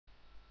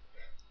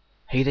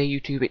Hey there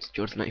YouTube, it's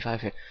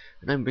George95 here,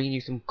 and I'm bringing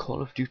you some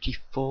Call of Duty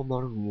 4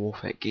 Modern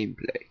Warfare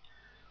gameplay.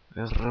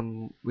 We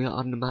are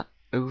on the map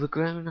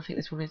Overground, I think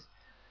this one is.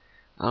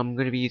 I'm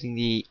going to be using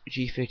the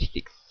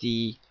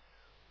G36C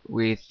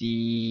with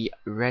the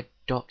red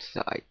dot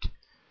sight.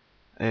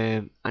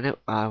 I know,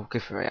 I'll go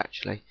for A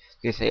actually. I was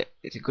going to say,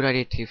 it's a good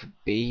idea to go for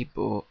B,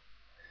 but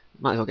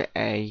might as well get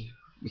A,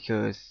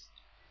 because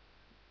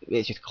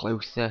it's just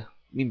closer.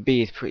 I mean,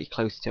 B is pretty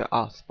close to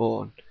our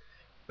spawn,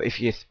 but if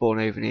you spawn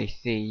over near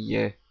C,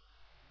 you're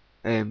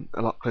a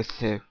lot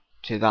closer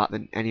to that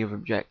than any other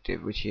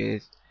objective, which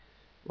is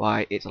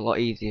why it's a lot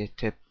easier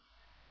to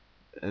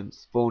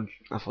spawn.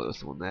 I thought there was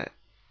someone there.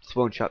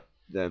 Spawn trap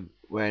them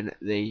when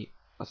they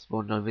are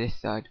spawned over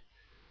this side,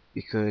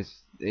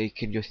 because they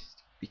can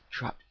just be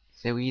trapped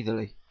so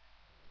easily.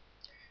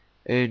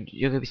 And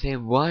you're gonna be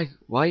saying, why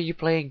are you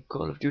playing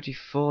Call of Duty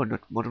 4,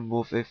 not Modern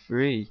Warfare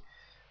 3?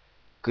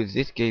 Because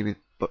this game is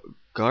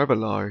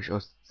garbage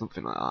or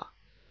something like that.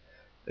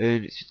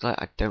 And it's just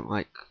like, I don't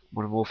like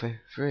Modern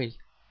Warfare 3. I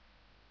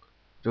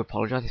do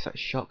apologise if that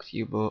shocks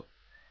you, but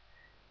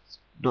it's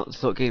not the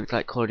sort of game. It's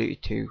like Call of Duty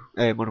 2,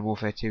 Modern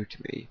Warfare 2 to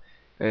me,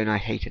 and I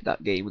hated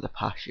that game with a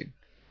passion.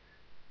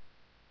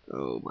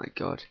 Oh my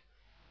god.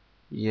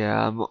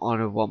 Yeah, I'm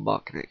on a 1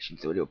 bar connection,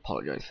 so I do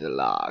apologise for the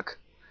lag.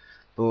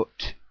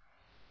 But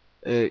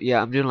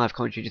yeah, I'm doing live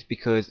commentary just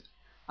because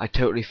I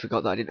totally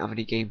forgot that I didn't have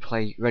any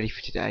gameplay ready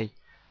for today.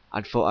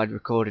 I thought I'd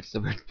recorded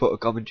some and put a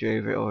commentary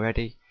over it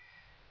already,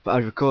 but I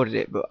recorded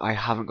it, but I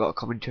haven't got a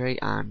commentary,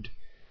 and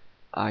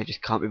I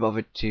just can't be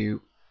bothered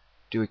to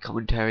do a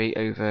commentary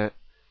over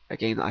a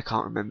game that I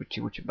can't remember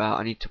too much about.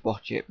 I need to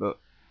watch it, but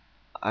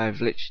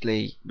I've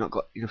literally not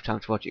got enough time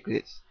to watch it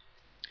because it's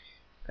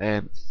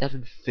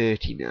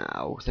 7:30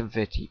 now,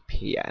 7:30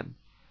 p.m.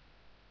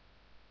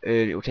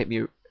 and it will take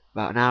me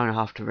about an hour and a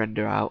half to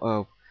render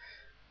out.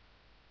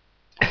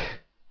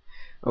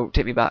 It'll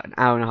take me about an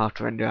hour and a half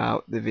to render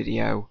out the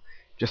video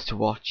just to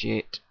watch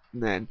it,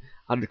 and then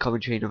add the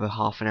commentary another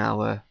half an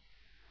hour.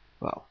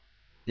 Well,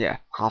 yeah,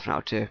 half an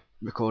hour to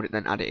record it,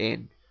 then add it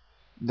in,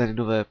 then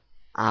another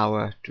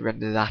hour to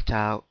render that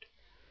out,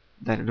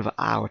 then another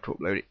hour to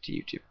upload it to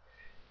YouTube.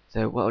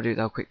 So what I'll do is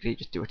I'll quickly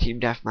just do a team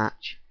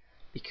deathmatch,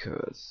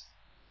 because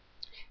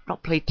I've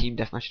not played team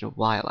deathmatch in a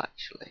while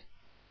actually.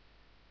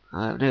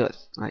 I know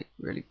that's like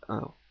really,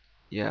 oh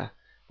yeah,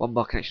 1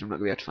 bar connection, I'm not going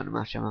to be able to find a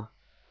match, am I?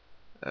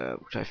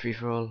 We'll try free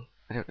for all,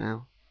 I don't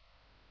know.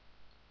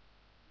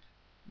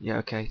 Yeah,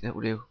 okay, that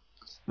will do.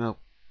 No,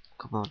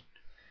 come on.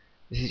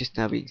 This is just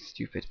now being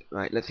stupid.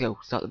 Right, let's go,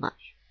 start the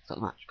match. Start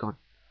the match, come on.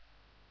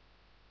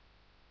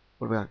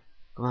 What are we on?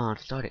 Come on,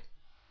 start it.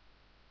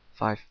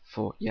 5,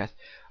 4, yes.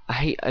 I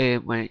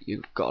hate when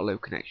you've got a low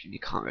connection, you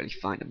can't really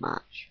find a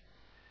match.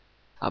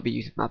 I'll be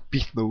using my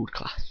beast mode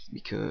class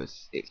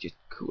because it's just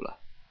cooler.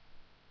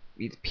 It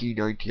needs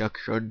P90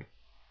 action.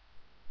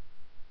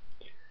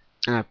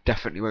 And I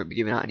definitely won't be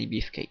giving out any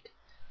beefcake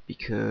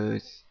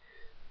because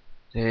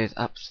there's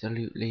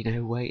absolutely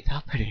no way it's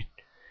happening.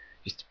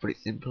 Just to put it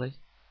simply,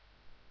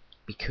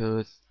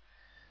 because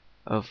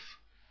of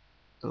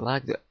the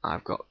lag that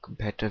I've got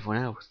compared to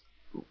everyone else.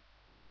 Ooh,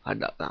 I had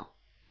that now.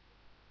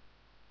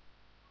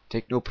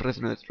 Take no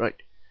prisoners, right?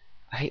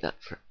 I hate that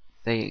for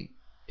saying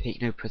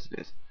take no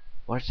prisoners.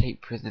 Why do I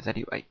take prisoners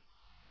anyway?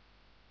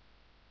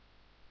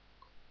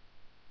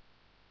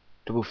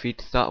 Double feed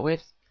to start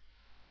with.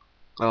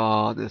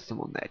 Oh, there's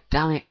someone there.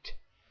 Damn it!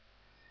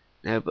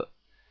 No, but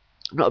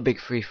I'm not a big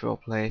free-for-all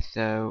player,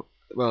 so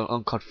well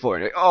on COD 4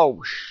 anyway.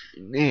 Oh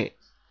shit!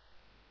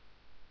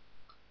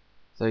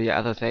 So yeah,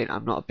 as I was saying,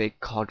 I'm not a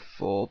big COD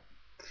 4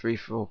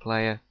 free-for-all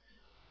player.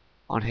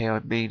 On here, I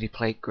mainly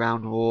play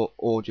ground war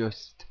or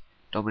just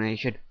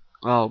domination.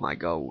 Oh my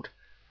god!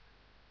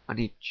 I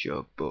need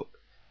Jug, but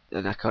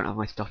then I can't have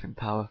my stopping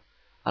power.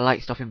 I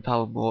like stopping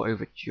power more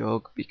over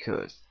Jug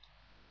because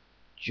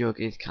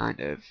Jug is kind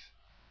of,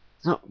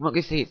 I'm not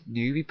gonna say it's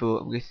newbie, but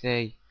I'm gonna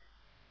say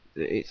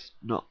that it's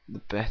not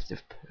the best of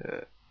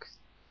perks.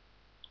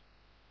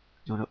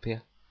 Anyone up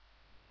here?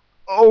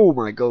 Oh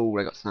my god,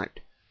 I got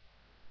sniped.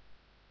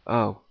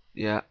 Oh,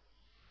 yeah.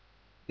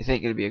 This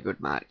ain't gonna be a good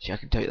match, I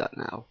can tell you that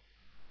now.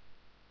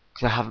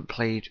 Because I haven't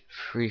played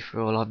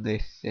free-for-all on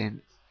this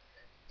since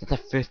I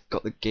first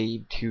got the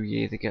game 2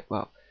 years ago.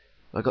 Well,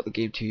 I got the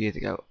game 2 years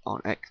ago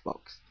on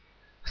Xbox.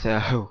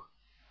 So,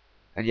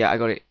 and yeah, I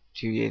got it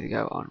 2 years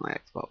ago on my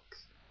Xbox.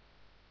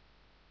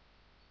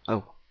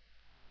 Oh.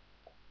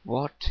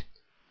 What?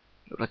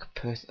 Look like a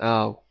person.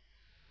 Oh.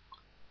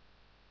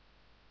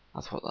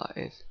 That's what that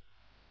is.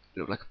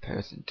 Look like a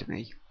person to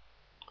me.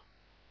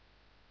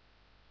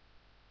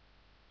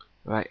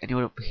 Right,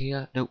 anyone up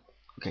here? Nope.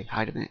 Okay,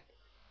 hide a minute.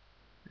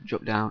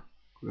 Drop down.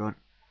 Run.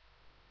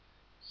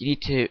 You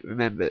need to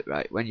remember,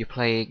 right, when you're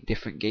playing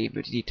different game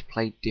modes, you need to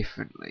play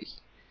differently.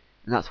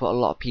 And that's what a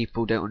lot of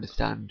people don't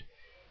understand.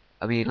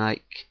 I mean,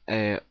 like,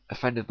 a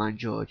friend of mine,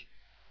 George,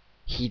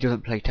 he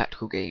doesn't play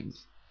tactical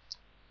games.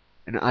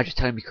 And I just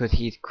tell him because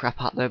he's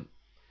crap at them,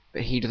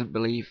 but he doesn't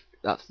believe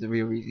that's the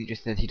real reason. He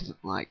just says he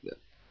doesn't like them.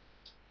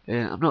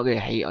 I'm not going to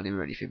hate on him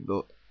or anything,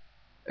 but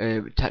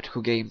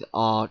tactical games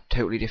are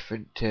totally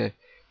different to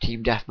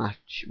team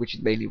deathmatch, which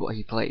is mainly what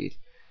he plays.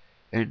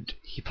 And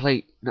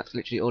that's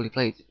literally all he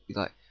plays. He's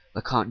like,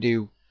 I can't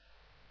do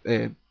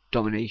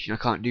domination, I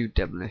can't do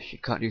demolition,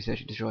 I can't do search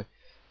and destroy.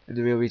 And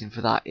the real reason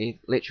for that is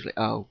literally,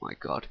 oh my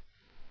god.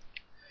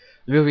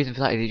 The real reason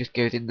for that is he just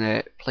goes in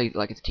there, plays it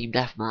like it's a team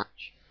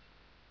deathmatch.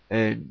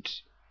 And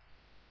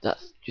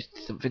that's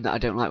just something that I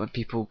don't like when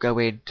people go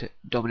into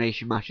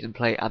domination matches and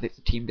play it as it's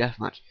a team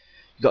deathmatch.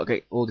 You've got to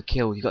get all the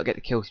kills, you've got to get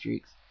the kill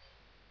streaks.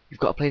 You've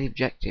got to play the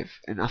objective,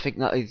 and I think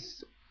that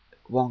is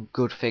one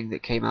good thing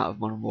that came out of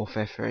Modern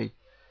Warfare 3.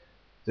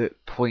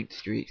 That point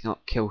streaks,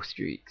 not kill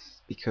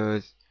streaks,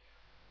 because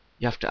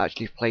you have to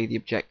actually play the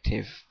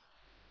objective,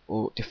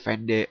 or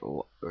defend it,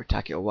 or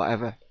attack it, or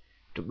whatever.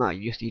 Don't matter,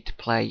 you just need to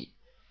play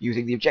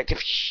using the objective.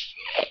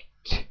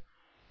 Shit!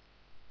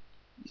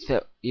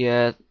 So,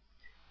 yeah, I'm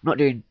not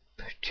doing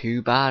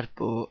too bad,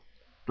 but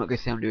I'm not going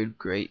to say I'm doing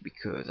great,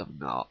 because I'm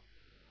not.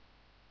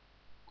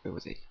 Where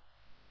was he?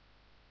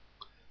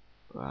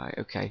 Right,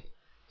 okay.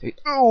 So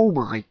oh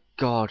my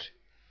god!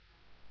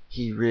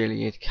 He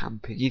really is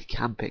camping. He's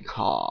camping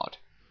hard.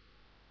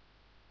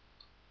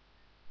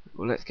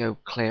 Well, let's go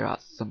clear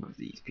out some of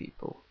these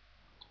people.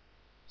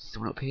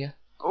 Someone up here?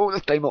 Oh,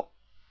 let's climb up.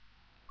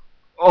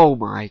 Oh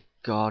my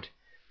god.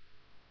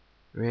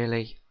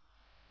 Really?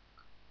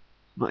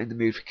 I'm not in the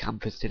mood for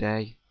campers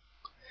today.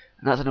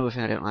 And that's another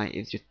thing I don't like,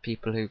 is just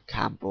people who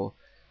camp or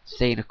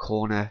stay in a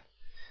corner.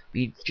 I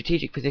mean,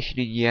 strategic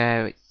positioning,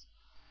 yeah, it's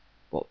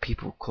what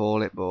people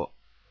call it, but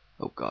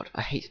oh god,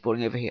 I hate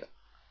spawning over here.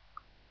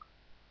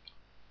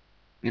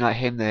 I mean, like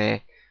him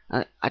there.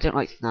 I don't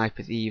like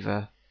snipers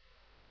either.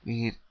 I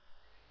mean,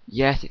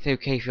 yes, it's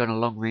okay if you're on a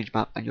long range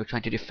map and you're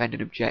trying to defend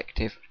an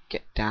objective.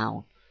 Get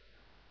down.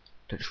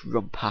 Don't just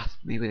run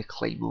past me with a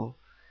claymore.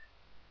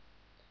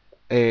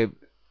 You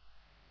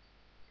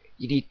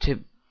need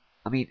to.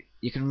 I mean,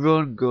 you can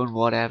run, gun,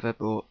 whatever,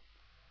 but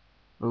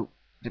oh,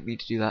 didn't mean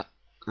to do that.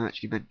 I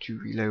actually meant to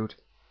reload.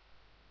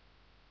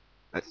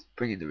 Let's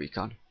bring in the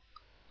recon.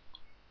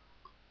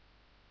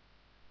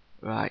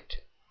 Right.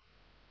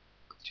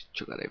 Just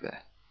chuck that over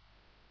there.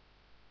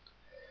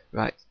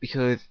 Right,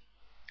 because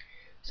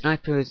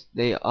snipers,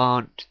 they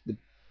are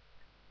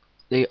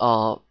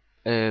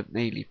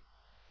mainly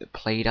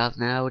played as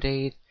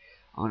nowadays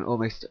on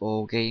almost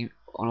all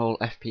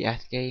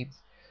FPS games.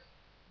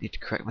 Need to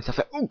correct myself.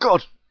 Oh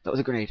god, that was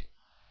a grenade.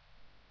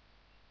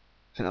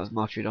 I think that was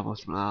Martyrdom or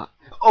something like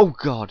that. Oh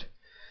god,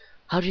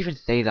 how do you even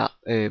say that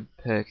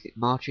perk? Is it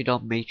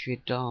Martyrdom,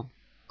 Matriodom?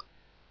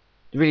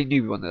 The really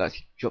new one that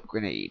actually drop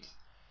grenades.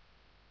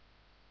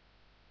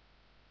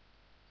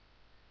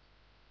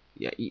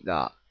 Yeah, eat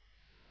that.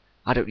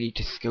 I don't need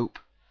to scope.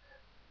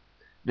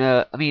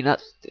 No, I mean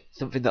that's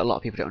something that a lot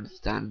of people don't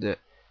understand. That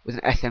with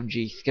an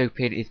SMG,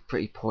 scoping is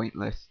pretty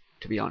pointless,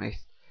 to be honest.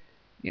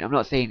 You know, I'm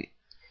not saying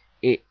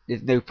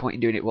there's no point in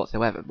doing it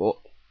whatsoever, but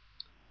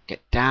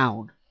get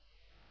down.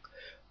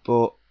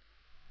 But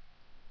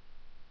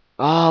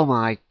oh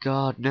my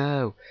god,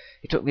 no!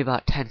 It took me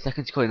about 10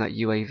 seconds to call in that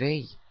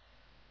UAV.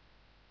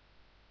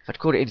 If I'd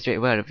called it in straight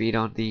away, I'd been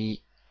on the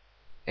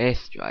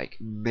airstrike.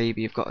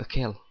 Maybe I've got a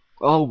kill.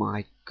 Oh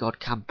my god,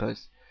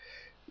 campers!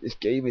 This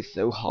game is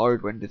so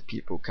hard when there's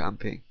people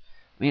camping.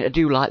 I mean, I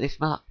do like this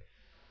map.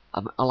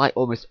 I like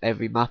almost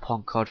every map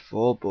on COD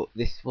 4, but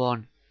this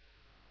one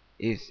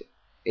it's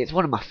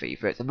one of my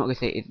favourites. I'm not gonna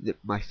say it's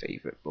my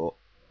favourite, but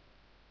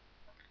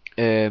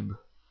I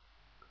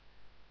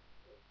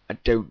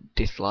don't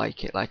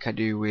dislike it like I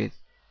do with.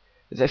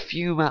 There's a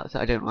few maps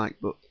that I don't like,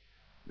 but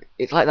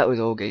it's like that with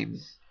all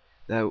games.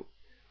 Though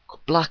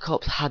Black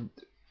Ops had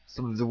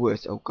some of the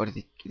worst. Oh god,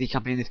 is he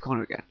camping in this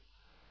corner again?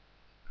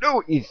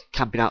 No, he's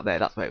camping out there.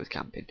 That's where he was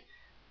camping.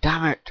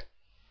 Damn it!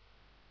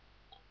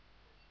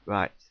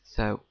 Right,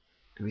 so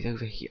he's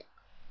over here.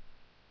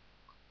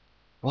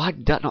 Why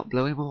did that not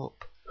blow him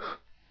up?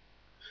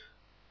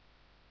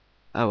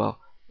 Oh well,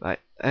 right.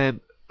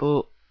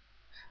 But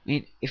I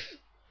mean, if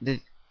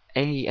there's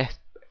any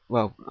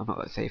well, I'm not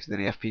gonna say if there's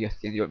any FPS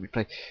games you want me to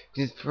play,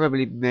 because there's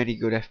probably many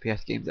good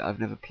FPS games that I've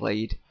never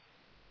played,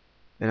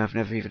 and I've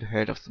never even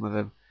heard of some of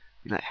them.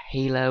 I mean, like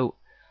Halo,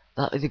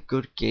 that is a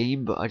good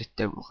game, but I just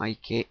don't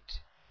like it.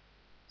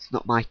 It's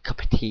not my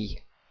cup of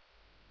tea.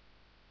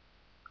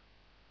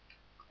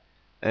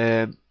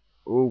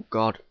 Oh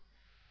god,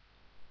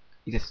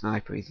 he's a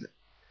sniper. He's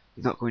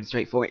not going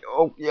straight for me.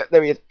 Oh yeah,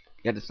 there he is.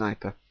 He had a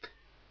sniper.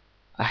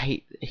 I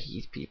hate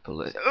these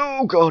people.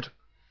 Oh god,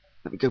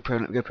 let me go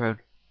prone. Let me go prone.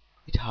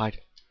 I need to hide.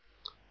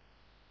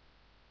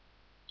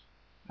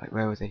 Right,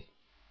 where was he?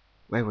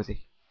 Where was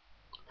he?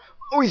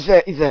 Oh, he's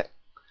there. He's there.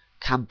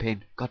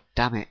 Camping. God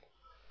damn it.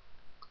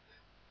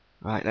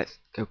 Right, let's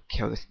go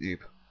kill this noob.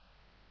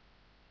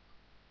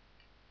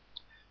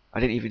 I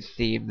didn't even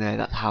see him there.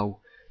 That's how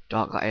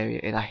dark that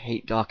area is. I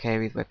hate dark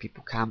areas where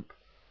people camp.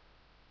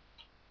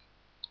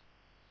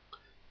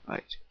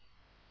 Right.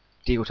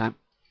 Deagle time.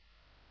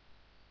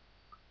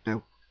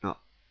 No, not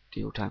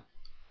deagle time.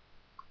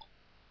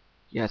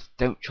 Yes,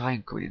 don't try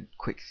and come in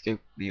quick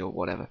scope me or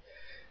whatever.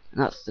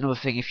 And that's another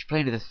thing, if you're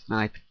playing with a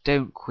sniper,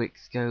 don't quick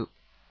scope.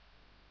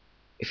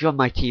 If you're on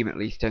my team at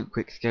least, don't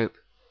quick scope.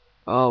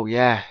 Oh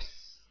yes.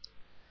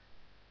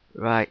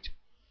 Right.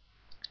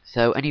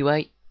 So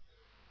anyway,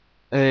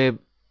 don't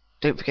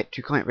forget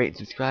to comment, rate and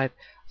subscribe.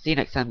 See you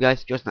next time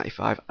guys,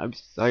 Just95, I'm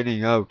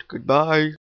signing out. Goodbye.